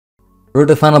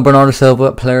Rttk Bernardo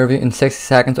Silva player review in 60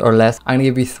 seconds or less. I'm going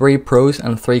to give you 3 pros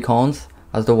and 3 cons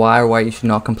as to why or why you should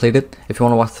not complete it. If you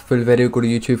want to watch the full video, go to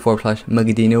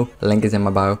YouTube/Milkydinho. The link is in my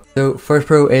bio. So first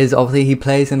pro is obviously he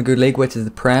plays in a good league, which is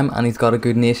the Prem, and he's got a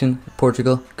good nation,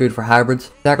 Portugal, good for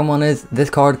hybrids. Second one is this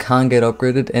card can get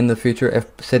upgraded in the future if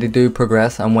City do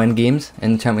progress and win games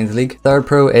in the Champions League. Third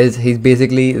pro is he's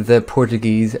basically the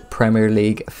Portuguese Premier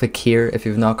League Fakir. If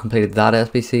you've not completed that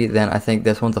SBC, then I think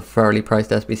this one's a fairly priced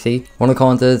SBC. One of the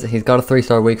cons is he's got a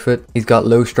 3-star weak foot, he's got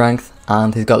low strength,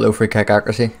 and he's got low free kick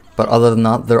accuracy. But other than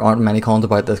that, there aren't many cons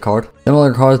about this card.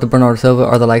 Similar cards to Bernardo Silva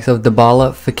are the likes of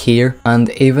Dybala, Fakir, and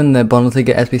even the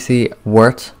Bundesliga SBC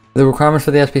Wirtz. The requirements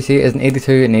for the SBC is an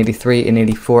 82, an 83, an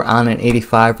 84, and an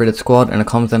 85 rated squad, and it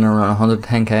comes in around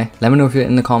 110k. Let me know if you're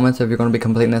in the comments if you're going to be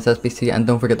completing this SBC, and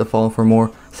don't forget to follow for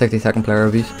more 60-second player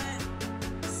reviews.